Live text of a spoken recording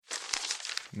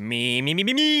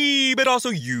Me, but also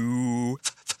you.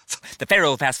 The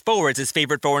Pharaoh fast forwards his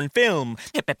favorite foreign film,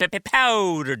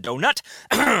 Powder Donut.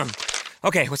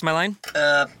 Okay, what's my line?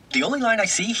 The only line I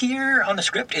see here on the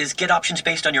script is get options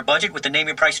based on your budget with the Name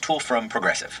Your Price tool from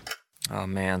Progressive. Oh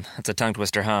man, that's a tongue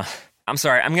twister, huh? I'm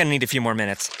sorry, I'm gonna need a few more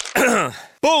minutes.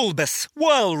 Bulbous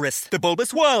Walrus, the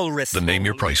Bulbous Walrus. The Name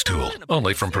Your Price tool,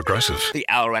 only from Progressive. The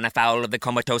owl ran afoul of the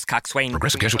comatose coxswain.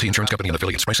 Progressive Casualty Insurance Company and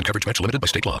affiliates. Price and coverage match limited by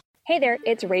state law. Hey there,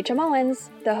 it's Rachel Mullins,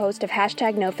 the host of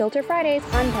 #NoFilter Fridays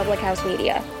on Public House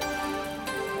Media.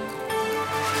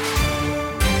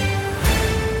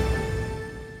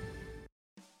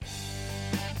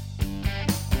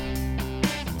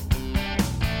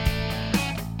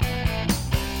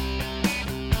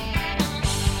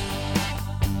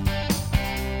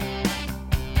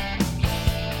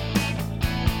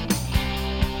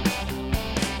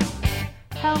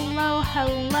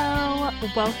 Hello,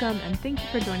 welcome, and thank you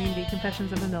for joining the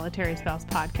Confessions of a Military Spouse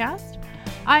podcast.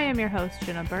 I am your host,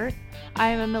 Jenna Burt. I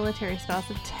am a military spouse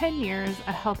of 10 years,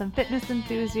 a health and fitness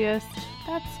enthusiast,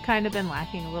 that's kind of been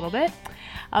lacking a little bit,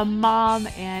 a mom,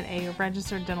 and a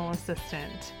registered dental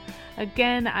assistant.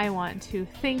 Again, I want to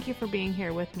thank you for being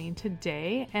here with me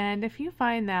today, and if you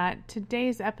find that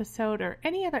today's episode or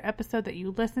any other episode that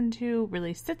you listen to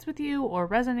really sits with you or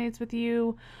resonates with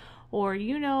you, or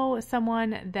you know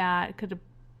someone that could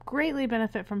greatly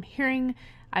benefit from hearing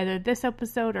either this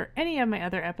episode or any of my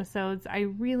other episodes, I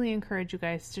really encourage you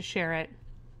guys to share it.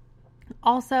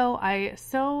 Also, I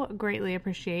so greatly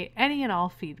appreciate any and all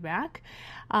feedback.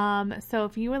 So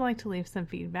if you would like to leave some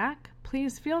feedback,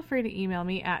 please feel free to email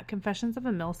me at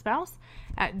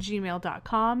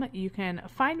confessionsofamilspouse@gmail.com. You can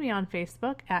find me on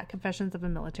Facebook at Confessions of a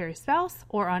Military Spouse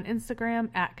or on Instagram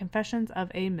at Confessions of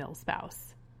a Milspouse.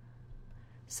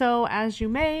 So as you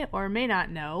may or may not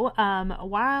know,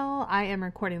 while I am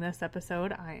recording this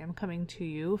episode, I am coming to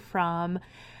you from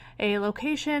a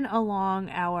location along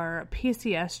our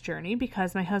PCS journey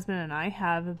because my husband and I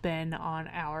have been on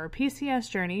our PCS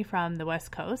journey from the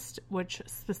West Coast, which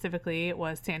specifically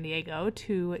was San Diego,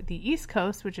 to the East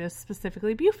Coast, which is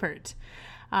specifically Beaufort.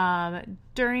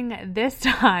 During this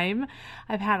time,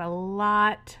 I've had a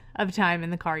lot of time in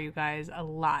the car, you guys, a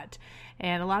lot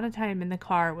of time in the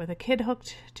car with a kid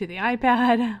hooked to the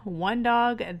iPad, one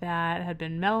dog that had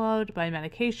been mellowed by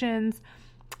medications,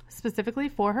 specifically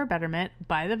for her betterment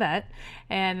by the vet,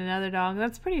 and another dog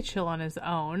that's pretty chill on his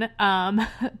own.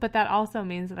 But that also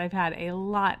means that I've had a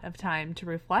lot of time to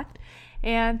reflect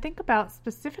and think about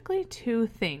specifically two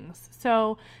things.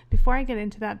 So before I get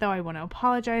into that, though, I want to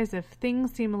apologize if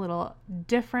things seem a little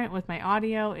different with my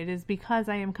audio. It is because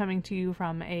I am coming to you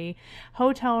from a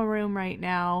hotel room right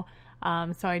now.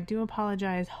 So I do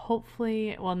apologize.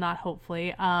 Hopefully, well, not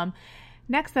hopefully,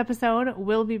 next episode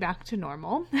will be back to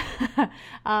normal.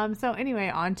 So anyway,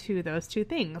 on to those two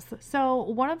things. So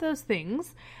one of those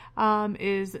things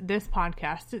is this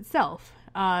podcast itself.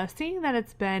 Seeing that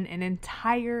it's been an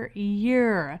entire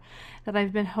year that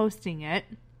I've been hosting it.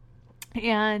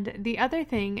 And the other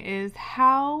thing is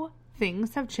how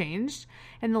things have changed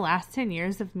in the last 10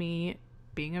 years of me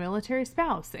being a military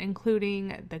spouse,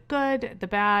 including the good, the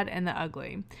bad, and the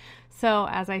ugly. So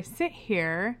as I sit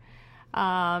here,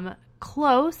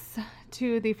 close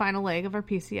to the final leg of our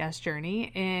PCS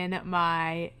journey in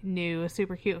my new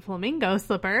super cute flamingo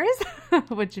slippers,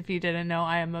 which if you didn't know,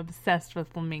 I am obsessed with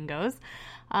flamingos.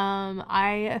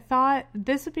 I thought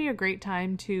this would be a great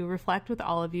time to reflect with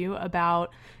all of you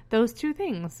about those two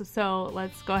things. So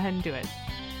let's go ahead and do it.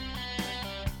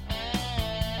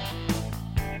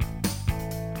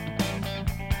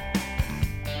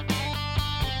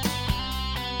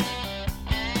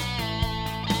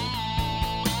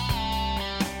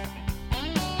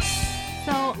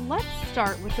 Let's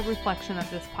start with the reflection of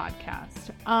this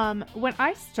podcast. When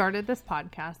I started this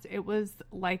podcast, it was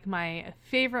like my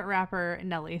favorite rapper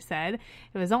Nelly said,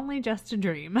 it was only just a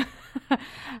dream.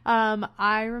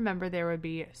 I remember there would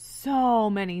be so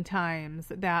many times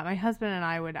that my husband and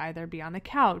I would either be on the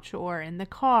couch or in the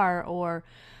car or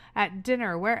at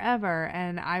dinner, wherever,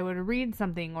 and I would read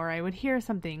something or I would hear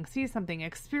something, see something,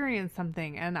 experience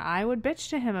something, and I would bitch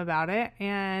to him about it,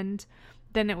 and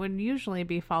then it would usually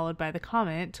be followed by the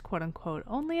comment, quote unquote,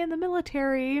 only in the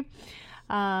military.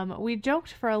 We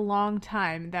joked for a long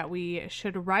time that we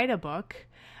should write a book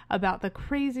about the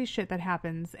crazy shit that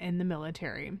happens in the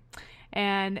military,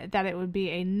 and that it would be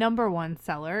a #1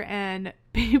 seller and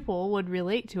people would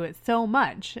relate to it so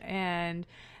much. And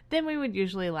then we would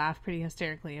usually laugh pretty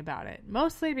hysterically about it,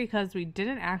 mostly because we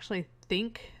didn't actually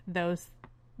think those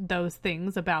those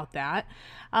things about that,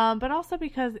 but also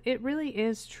because it really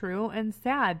is true and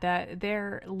sad that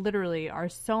there literally are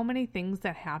so many things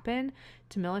that happen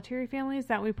to military families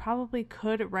that we probably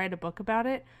could write a book about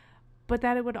it, but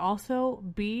that it would also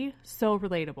be so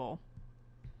relatable.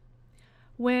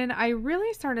 When I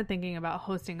really started thinking about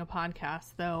hosting a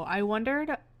podcast, though, I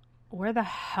wondered, where the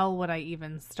hell would I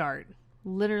even start?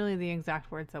 Literally the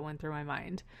exact words that went through my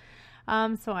mind.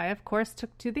 So I, of course,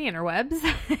 took to the interwebs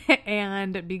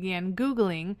and began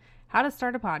Googling how to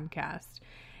start a podcast.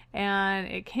 And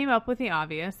it came up with the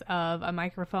obvious of a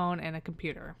microphone and a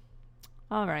computer.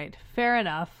 All right, fair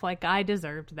enough. Like, I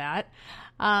deserved that.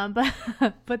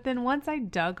 But then once I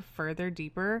dug further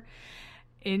deeper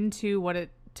into what it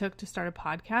took to start a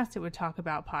podcast, it would talk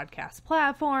about podcast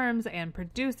platforms and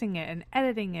producing it and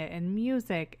editing it and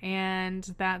music. And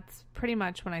that's pretty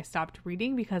much when I stopped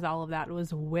reading, because all of that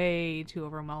was way too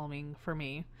overwhelming for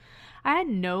me. I had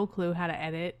no clue how to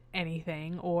edit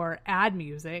anything or add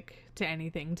music to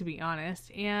anything, to be honest.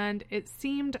 And it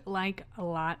seemed like a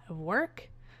lot of work.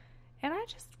 And I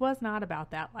just was not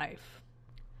about that life.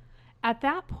 At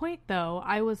that point, though,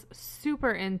 I was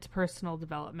super into personal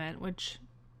development, which,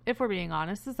 if we're being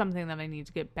honest, is something that I need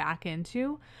to get back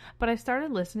into. But I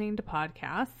started listening to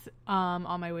podcasts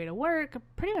on my way to work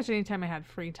pretty much anytime I had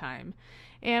free time.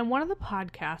 And one of the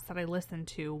podcasts that I listened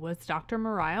to was Dr.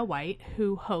 Mariah White,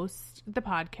 who hosts the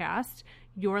podcast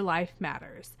Your Life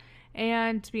Matters.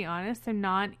 And to be honest, I'm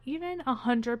not even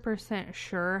 100%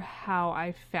 sure how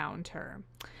I found her.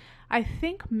 I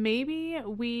think maybe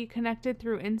we connected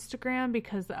through Instagram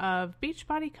because of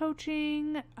Beachbody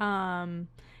coaching, and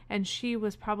she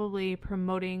was probably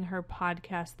promoting her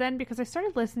podcast then, because I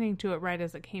started listening to it right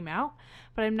as it came out,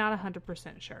 but I'm not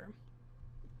 100% sure.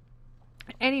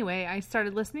 Anyway, I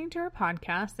started listening to her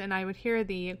podcast, and I would hear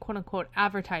the quote-unquote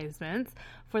advertisements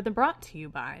for the brought to you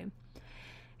by.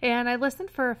 And I listened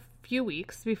for a few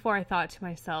weeks before I thought to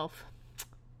myself,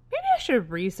 maybe I should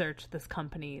research this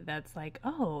company that's like,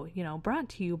 oh, brought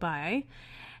to you by.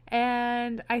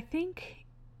 And I think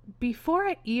before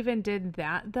I even did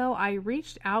that, though, I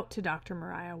reached out to Dr.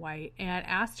 Mariah White and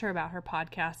asked her about her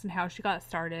podcast and how she got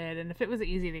started and if it was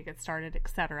easy to get started,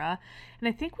 etc. And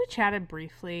I think we chatted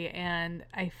briefly, and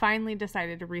I finally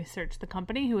decided to research the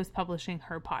company who was publishing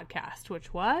her podcast,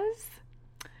 which was,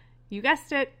 you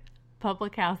guessed it,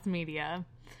 Public House Media.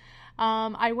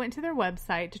 I went to their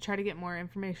website to try to get more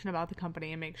information about the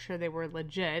company and make sure they were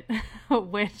legit,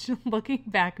 which, looking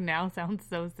back now, sounds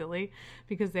so silly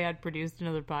because they had produced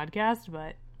another podcast,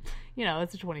 but,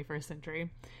 it's the 21st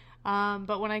century.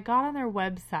 But when I got on their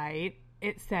website,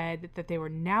 it said that they were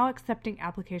now accepting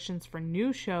applications for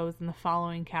new shows in the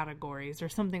following categories, or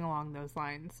something along those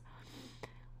lines.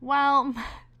 Well,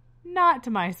 not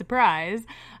to my surprise,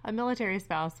 a military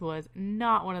spouse was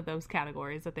not one of those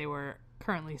categories that they were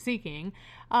currently seeking,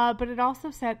 but it also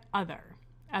said other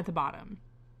at the bottom,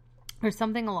 or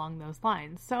something along those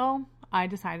lines. So I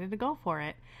decided to go for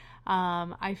it.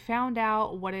 I found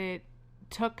out what it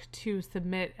took to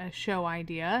submit a show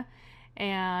idea,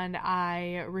 and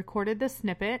I recorded the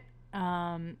snippet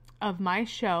of my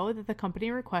show that the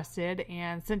company requested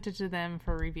and sent it to them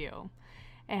for review.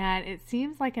 And it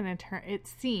seemed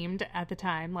at the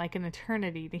time like an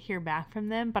eternity to hear back from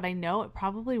them, but I know it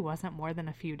probably wasn't more than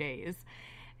a few days.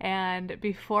 And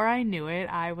before I knew it,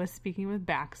 I was speaking with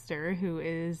Baxter, who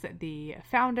is the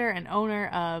founder and owner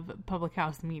of Public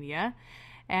House Media.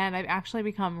 And I've actually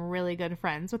become really good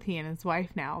friends with he and his wife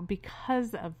now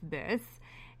because of this.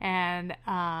 And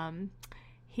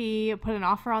he put an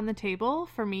offer on the table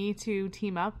for me to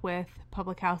team up with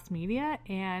Public House Media,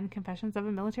 and Confessions of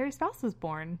a Military Spouse was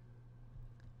born.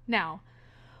 Now,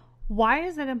 why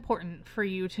is it important for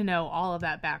you to know all of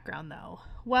that background, though?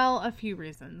 Well, a few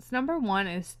reasons. Number one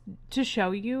is to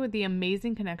show you the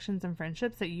amazing connections and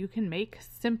friendships that you can make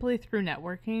simply through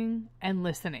networking and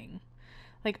listening.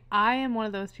 Like, I am one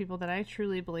of those people that I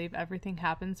truly believe everything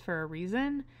happens for a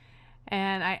reason.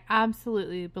 And I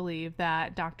absolutely believe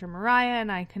that Dr. Mariah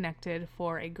and I connected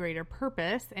for a greater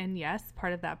purpose. And yes,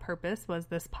 part of that purpose was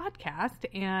this podcast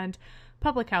and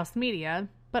Public House Media,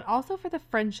 but also for the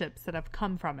friendships that have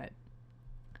come from it.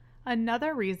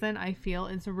 Another reason I feel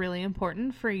it's really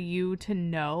important for you to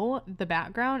know the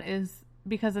background is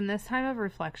because in this time of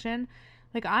reflection,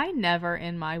 like, I never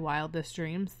in my wildest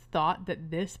dreams thought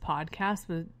that this podcast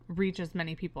would reach as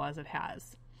many people as it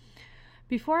has.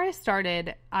 Before I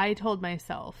started, I told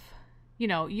myself,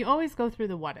 you always go through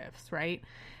the what ifs, right?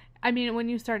 I mean, when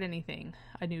you start anything,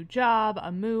 a new job,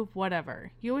 a move,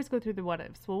 whatever, you always go through the what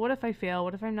ifs. Well, what if I fail?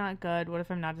 What if I'm not good? What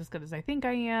if I'm not as good as I think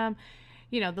I am?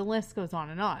 The list goes on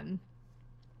and on.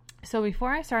 So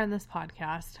before I started this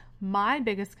podcast, my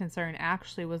biggest concern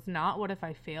actually was not what if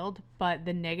I failed, but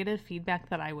the negative feedback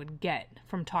that I would get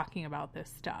from talking about this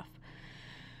stuff.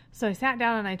 So I sat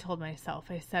down and I told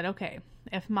myself, I said, okay,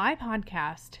 if my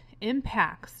podcast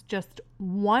impacts just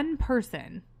one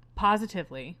person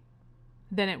positively,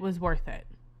 then it was worth it.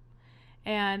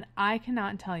 And I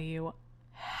cannot tell you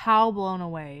how blown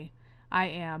away I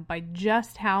am by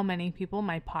just how many people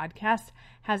my podcast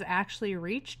has actually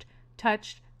reached,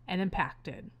 touched, and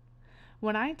impacted.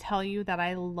 When I tell you that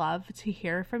I love to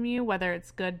hear from you, whether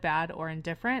it's good, bad, or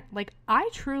indifferent, like, I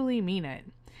truly mean it.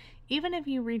 Even if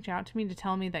you reach out to me to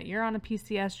tell me that you're on a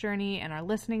PCS journey and are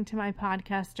listening to my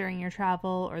podcast during your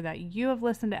travel, or that you have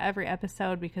listened to every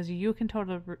episode because you can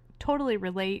totally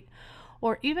relate,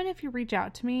 or even if you reach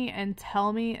out to me and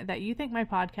tell me that you think my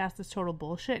podcast is total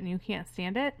bullshit and you can't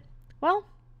stand it, well,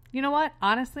 you know what?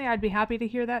 Honestly, I'd be happy to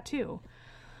hear that too.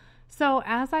 So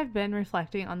as I've been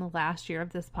reflecting on the last year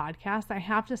of this podcast, I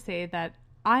have to say that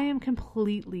I am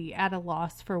completely at a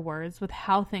loss for words with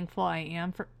how thankful I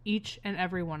am for each and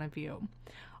every one of you.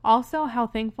 Also, how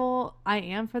thankful I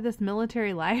am for this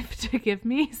military life to give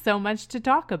me so much to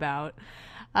talk about.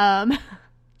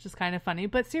 Just kind of funny,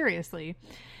 but seriously,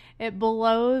 it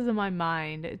blows my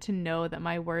mind to know that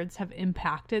my words have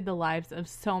impacted the lives of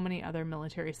so many other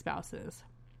military spouses.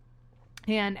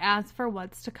 And as for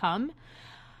what's to come,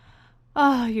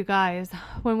 oh, you guys,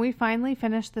 when we finally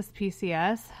finish this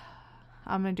PCS,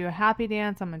 I'm going to do a happy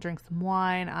dance. I'm going to drink some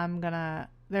wine.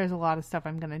 There's a lot of stuff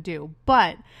I'm going to do,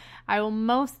 but I will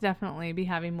most definitely be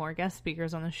having more guest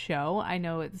speakers on the show. I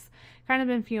know it's kind of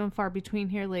been few and far between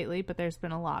here lately, but there's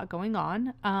been a lot going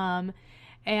on.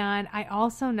 And I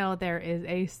also know there is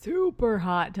a super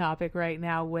hot topic right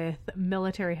now with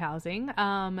military housing,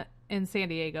 in San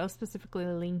Diego, specifically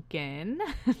Lincoln.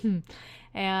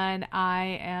 And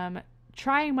I am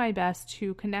trying my best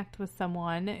to connect with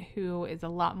someone who is a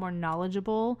lot more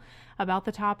knowledgeable about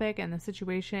the topic and the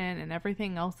situation and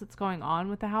everything else that's going on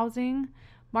with the housing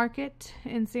market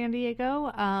in San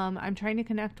Diego. I'm trying to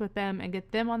connect with them and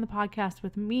get them on the podcast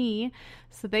with me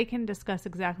so they can discuss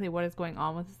exactly what is going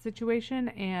on with the situation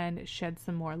and shed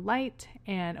some more light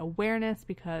and awareness,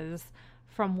 because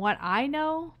from what I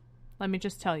know, let me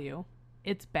just tell you,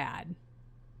 it's bad.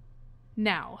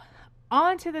 Now,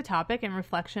 on to the topic and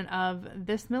reflection of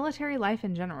this military life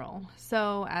in general.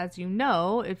 So, as you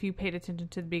know, if you paid attention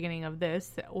to the beginning of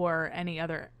this or any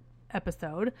other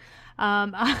episode,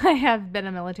 I have been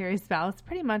a military spouse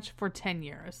pretty much for 10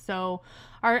 years. So,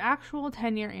 our actual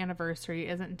 10-year anniversary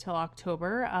isn't until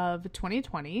October of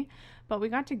 2020, but we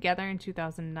got together in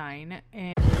 2009.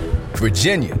 And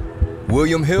Virginia,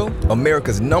 William Hill,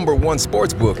 America's #1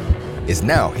 sports book, is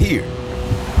now here.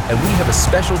 And we have a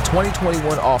special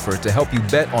 2021 offer to help you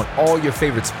bet on all your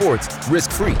favorite sports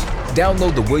risk-free.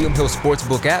 Download the William Hill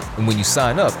Sportsbook app, and when you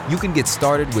sign up, you can get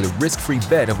started with a risk-free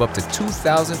bet of up to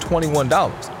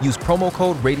 $2,021. Use promo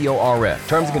code RADIORF.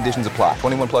 Terms and conditions apply.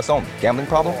 21 plus only. Gambling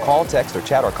problem? Call, text, or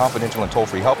chat our confidential and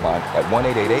toll-free helpline at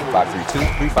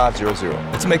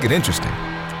 1-888-532-3500. Let's make it interesting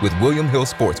with William Hill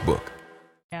Sportsbook.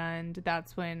 And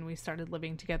that's when we started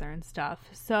living together and stuff.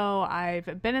 So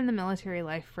I've been in the military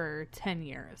life for 10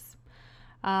 years.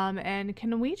 And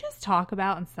can we just talk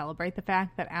about and celebrate the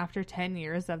fact that after 10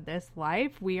 years of this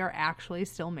life, we are actually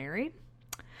still married?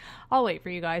 I'll wait for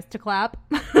you guys to clap.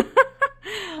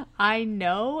 I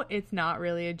know it's not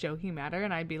really a joking matter,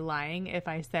 and I'd be lying if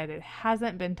I said it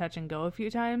hasn't been touch and go a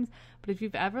few times. But if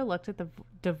you've ever looked at the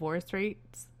divorce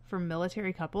rates for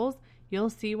military couples, you'll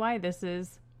see why this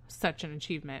is such an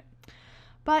achievement.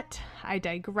 But I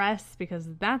digress, because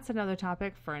that's another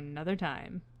topic for another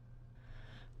time.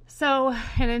 So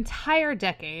an entire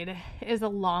decade is a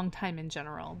long time in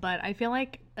general, but I feel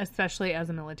like, especially as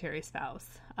a military spouse,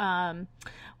 when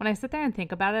I sit there and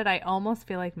think about it, I almost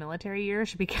feel like military years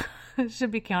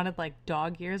should be counted like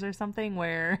dog years or something,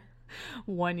 where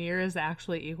 1 year is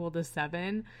actually equal to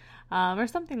 7. Or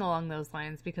something along those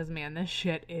lines, because man, this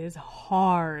shit is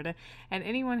hard. And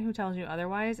anyone who tells you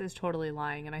otherwise is totally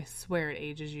lying, and I swear it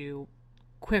ages you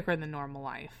quicker than normal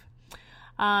life.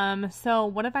 So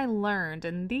what have I learned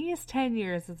in these 10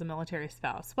 years as a military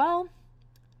spouse? Well,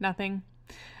 nothing.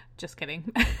 Just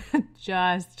kidding.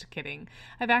 Just kidding.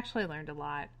 I've actually learned a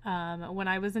lot. When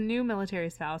I was a new military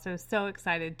spouse, I was so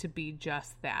excited to be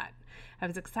just that. I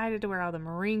was excited to wear all the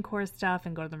Marine Corps stuff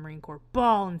and go to the Marine Corps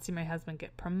ball and see my husband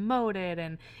get promoted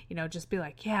and, just be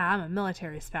like, yeah, I'm a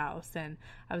military spouse. And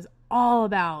I was all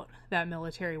about that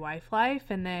military wife life.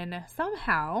 And then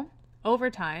somehow,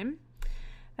 over time,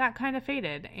 that kind of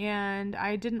faded, and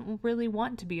I didn't really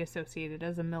want to be associated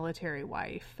as a military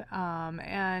wife.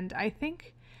 And I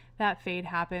think that fade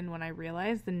happened when I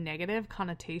realized the negative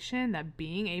connotation that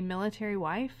being a military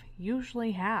wife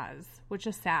usually has, which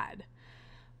is sad.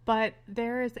 But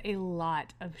there is a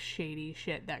lot of shady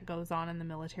shit that goes on in the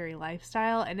military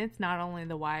lifestyle, and it's not only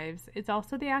the wives, it's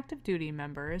also the active duty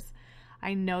members.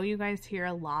 I know you guys hear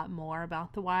a lot more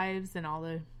about the wives and all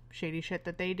the shady shit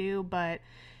that they do, but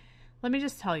let me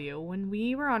just tell you, when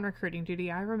we were on recruiting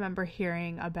duty, I remember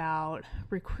hearing about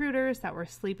recruiters that were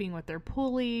sleeping with their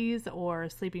poolies or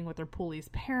sleeping with their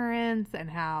poolies' parents, and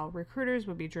how recruiters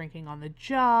would be drinking on the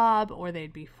job, or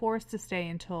they'd be forced to stay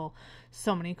until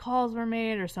so many calls were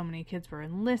made or so many kids were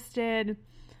enlisted.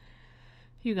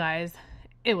 You guys,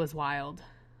 it was wild.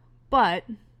 But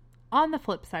on the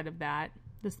flip side of that,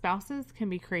 the spouses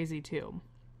can be crazy too.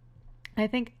 I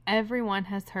think everyone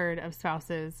has heard of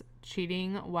spouses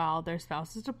cheating while their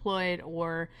spouse is deployed,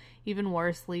 or even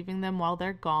worse, leaving them while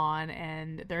they're gone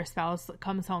and their spouse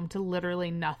comes home to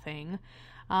literally nothing.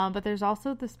 But there's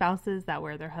also the spouses that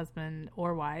wear their husband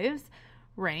or wives'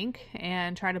 rank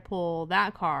and try to pull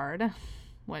that card,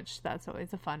 which that's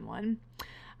always a fun one.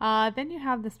 Then you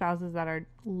have the spouses that are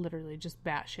literally just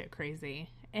batshit crazy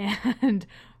and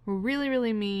really,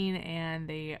 really mean, and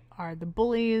they are the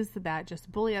bullies that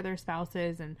just bully other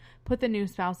spouses and put the new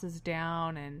spouses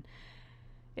down, and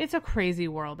it's a crazy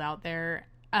world out there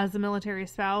as a military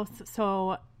spouse.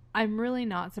 So I'm really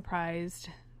not surprised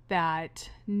that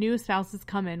new spouses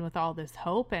come in with all this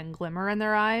hope and glimmer in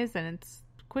their eyes, and it's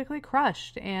quickly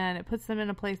crushed, and it puts them in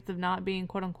a place of not being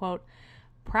quote unquote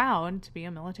proud to be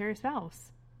a military spouse.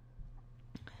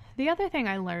 The other thing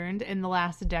I learned in the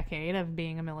last decade of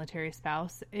being a military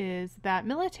spouse is that,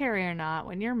 military or not,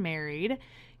 when you're married,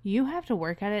 you have to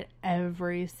work at it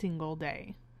every single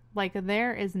day. Like,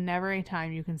 there is never a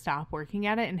time you can stop working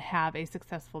at it and have a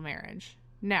successful marriage.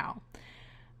 Now,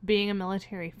 being a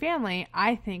military family,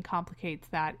 I think, complicates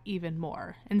that even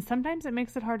more. And sometimes it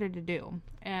makes it harder to do.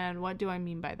 And what do I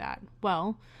mean by that?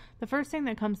 Well, the first thing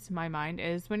that comes to my mind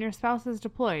is when your spouse is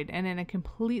deployed and in a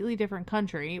completely different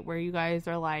country where you guys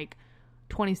are like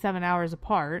 27 hours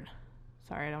apart.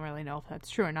 Sorry, I don't really know if that's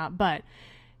true or not, but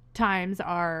times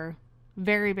are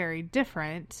very, very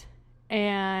different,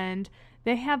 and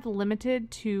they have limited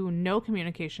to no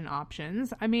communication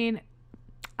options. I mean,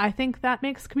 I think that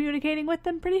makes communicating with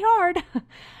them pretty hard.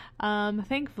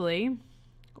 Thankfully,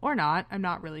 or not, I'm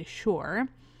not really sure.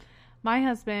 My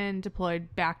husband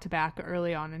deployed back-to-back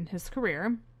early on in his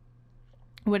career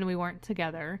when we weren't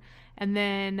together. And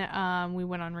then we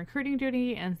went on recruiting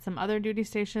duty and some other duty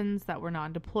stations that were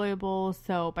non-deployable.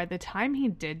 So by the time he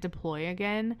did deploy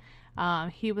again,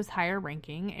 he was higher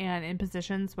ranking and in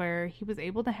positions where he was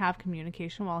able to have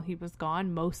communication while he was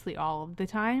gone mostly all of the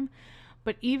time.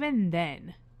 But even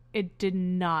then, it did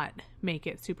not make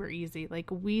it super easy. Like,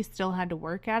 we still had to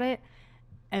work at it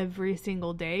every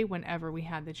single day whenever we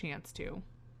had the chance to.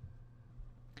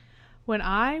 When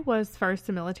I was first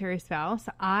a military spouse,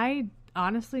 I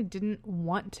honestly didn't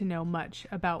want to know much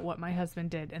about what my husband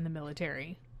did in the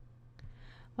military.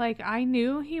 Like, I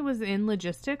knew he was in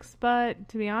logistics, but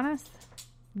to be honest,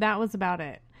 that was about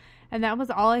it. And that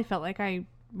was all I felt like I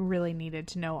really needed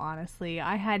to know, honestly.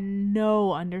 I had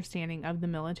no understanding of the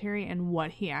military and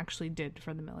what he actually did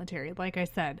for the military. Like I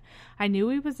said, I knew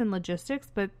he was in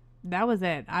logistics, but that was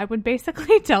it. I would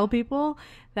basically tell people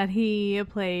that he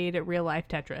played real life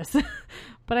Tetris,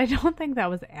 but I don't think that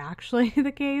was actually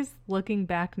the case looking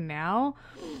back now.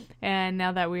 And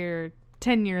now that we're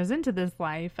 10 years into this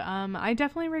life, I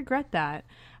definitely regret that.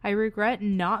 I regret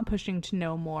not pushing to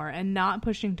know more and not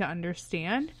pushing to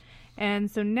understand.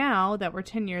 And so now that we're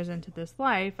 10 years into this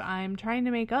life, I'm trying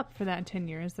to make up for that 10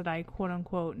 years that I quote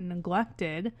unquote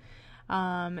neglected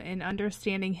in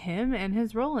understanding him and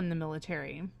his role in the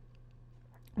military.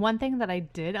 One thing that I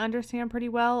did understand pretty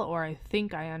well, or I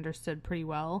think I understood pretty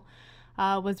well,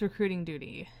 was recruiting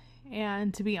duty.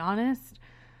 And to be honest,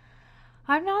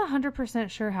 I'm not 100%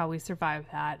 sure how we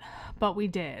survived that, but we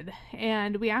did.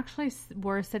 And we actually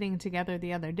were sitting together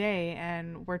the other day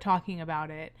and we're talking about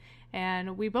it.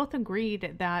 And we both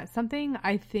agreed that something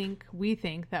we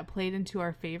think that played into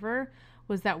our favor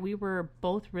was that we were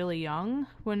both really young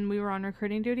when we were on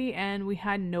recruiting duty and we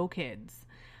had no kids.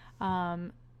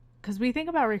 Because we think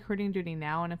about recruiting duty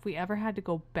now, and if we ever had to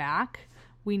go back,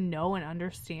 we know and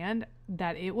understand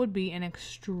that it would be an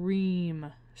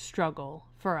extreme struggle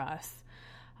for us.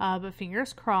 But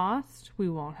fingers crossed, we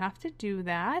won't have to do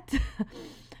that.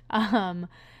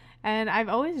 And I've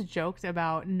always joked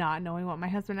about not knowing what my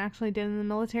husband actually did in the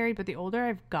military, but the older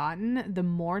I've gotten, the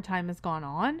more time has gone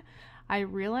on, I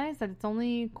realize that it's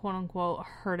only quote unquote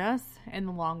hurt us in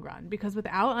the long run, because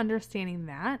without understanding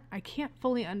that, I can't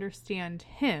fully understand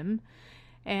him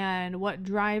and what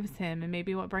drives him, and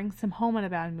maybe what brings him home in a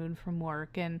bad mood from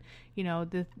work, and, you know,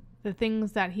 the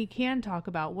things that he can talk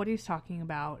about, what he's talking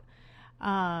about.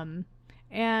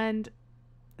 And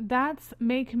that's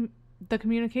make the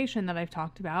communication that I've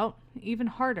talked about even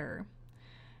harder.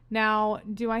 Now,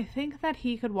 do I think that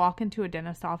he could walk into a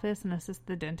dentist's office and assist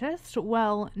the dentist?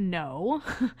 Well, no.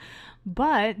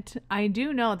 But I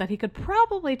do know that he could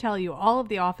probably tell you all of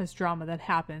the office drama that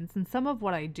happens and some of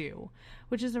what I do,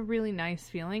 which is a really nice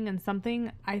feeling and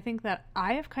something I think that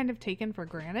I have kind of taken for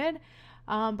granted,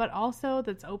 but also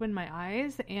that's opened my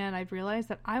eyes, and I've realized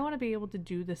that I want to be able to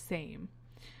do the same.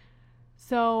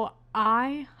 So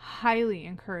I highly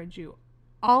encourage you,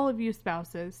 all of you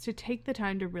spouses, to take the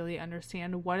time to really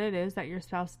understand what it is that your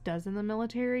spouse does in the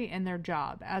military and their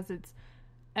job, as it's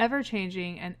ever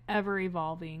changing and ever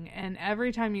evolving, and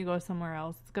every time you go somewhere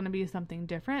else it's going to be something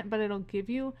different, but it'll give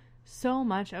you so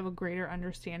much of a greater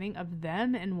understanding of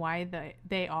them and why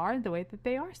they are the way that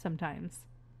they are sometimes.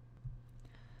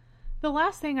 The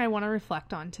last thing I want to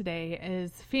reflect on today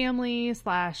is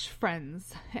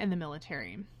family/friends in the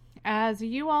military. As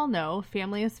you all know,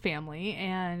 family is family,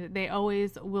 and they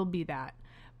always will be that.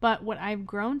 But what I've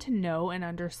grown to know and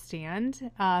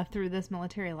understand through this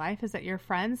military life is that your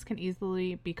friends can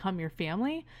easily become your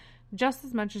family, just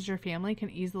as much as your family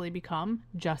can easily become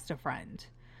just a friend.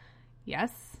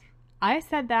 Yes, I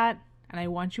said that, and I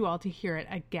want you all to hear it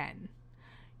again.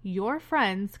 Your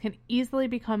friends can easily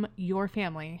become your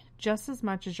family, just as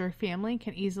much as your family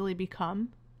can easily become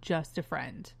just a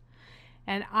friend.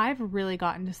 And I've really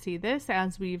gotten to see this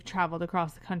as we've traveled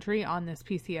across the country on this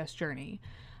PCS journey.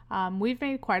 We've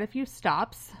made quite a few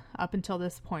stops up until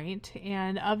this point,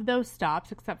 and of those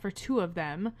stops, except for 2 of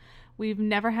them, we've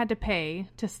never had to pay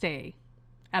to stay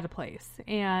at a place.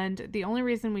 And the only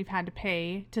reason we've had to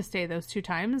pay to stay those 2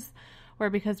 times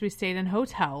were because we stayed in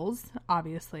hotels,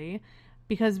 obviously,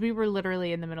 because we were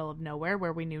literally in the middle of nowhere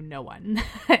where we knew no one.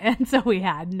 And so we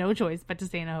had no choice but to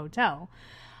stay in a hotel.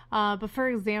 But for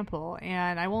example,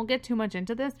 and I won't get too much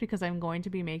into this because I'm going to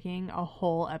be making a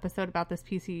whole episode about this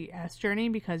PCS journey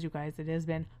because, you guys, it has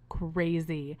been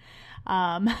crazy.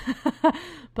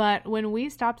 But when we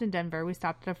stopped in Denver, we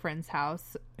stopped at a friend's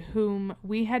house whom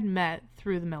we had met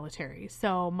through the military.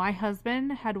 So my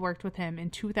husband had worked with him in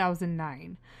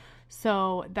 2009.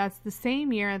 So that's the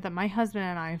same year that my husband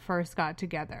and I first got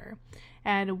together.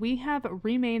 And we have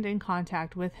remained in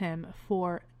contact with him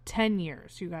for 10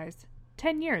 years, you guys.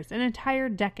 10 years, an entire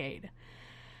decade.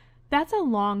 That's a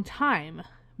long time,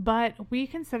 but we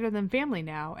consider them family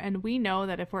now, and we know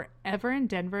that if we're ever in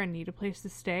Denver and need a place to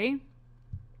stay,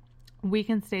 we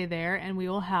can stay there, and we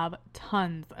will have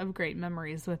tons of great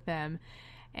memories with them.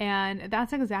 And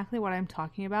that's exactly what I'm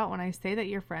talking about when I say that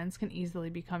your friends can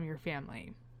easily become your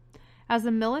family. As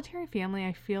a military family,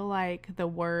 I feel like the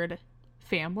word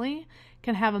family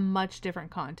can have a much different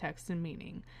context and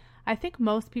meaning. I think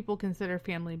most people consider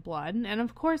family blood, and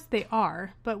of course they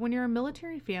are, but when you're a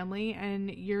military family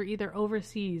and you're either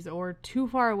overseas or too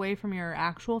far away from your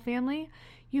actual family,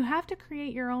 you have to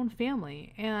create your own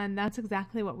family, and that's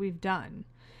exactly what we've done.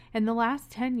 In the last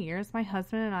 10 years, my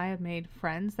husband and I have made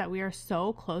friends that we are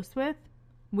so close with,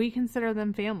 we consider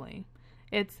them family.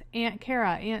 It's Aunt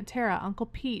Kara, Aunt Tara, Uncle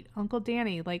Pete, Uncle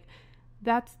Danny, like,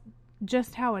 that's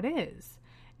just how it is.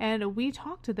 And we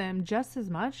talk to them just as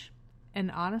much, and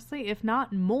honestly, if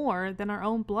not more, than our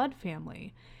own blood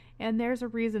family. And there's a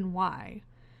reason why.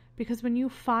 Because when you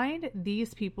find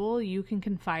these people you can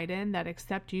confide in that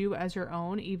accept you as your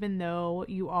own, even though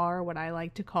you are what I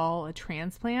like to call a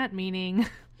transplant, meaning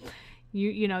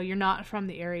you know, you're not from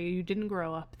the area, you didn't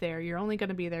grow up there, you're only going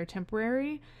to be there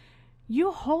temporary,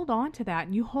 you hold on to that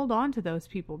and you hold on to those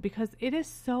people, because it is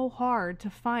so hard to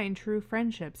find true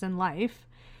friendships in life,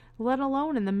 let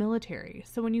alone in the military.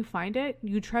 So when you find it,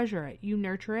 you treasure it, you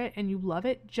nurture it, and you love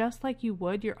it just like you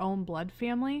would your own blood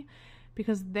family,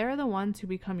 because they're the ones who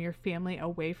become your family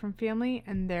away from family,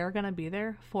 and they're going to be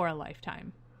there for a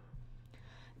lifetime.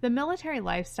 The military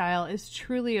lifestyle is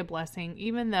truly a blessing,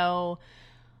 even though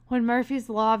when Murphy's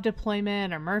Law of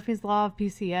Deployment or Murphy's Law of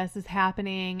PCS is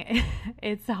happening,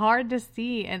 it's hard to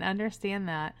see and understand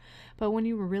that. But when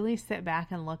you really sit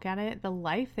back and look at it, the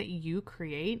life that you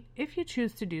create, if you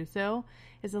choose to do so,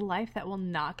 is a life that will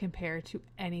not compare to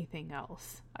anything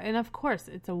else. And of course,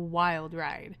 it's a wild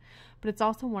ride, but it's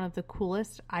also one of the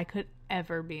coolest I could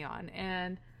ever be on.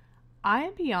 And I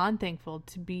am beyond thankful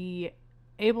to be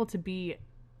able to be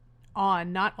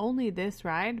on not only this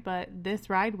ride, but this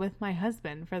ride with my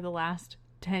husband for the last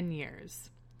 10 years.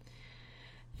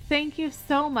 thank you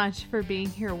so much for being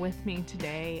here with me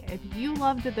today. If you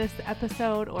loved this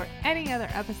episode or any other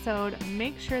episode,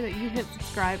 make sure that you hit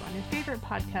subscribe on your favorite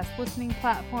podcast listening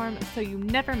platform so you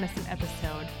never miss an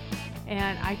episode.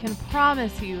 And I can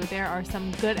promise you there are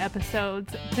some good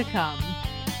episodes to come.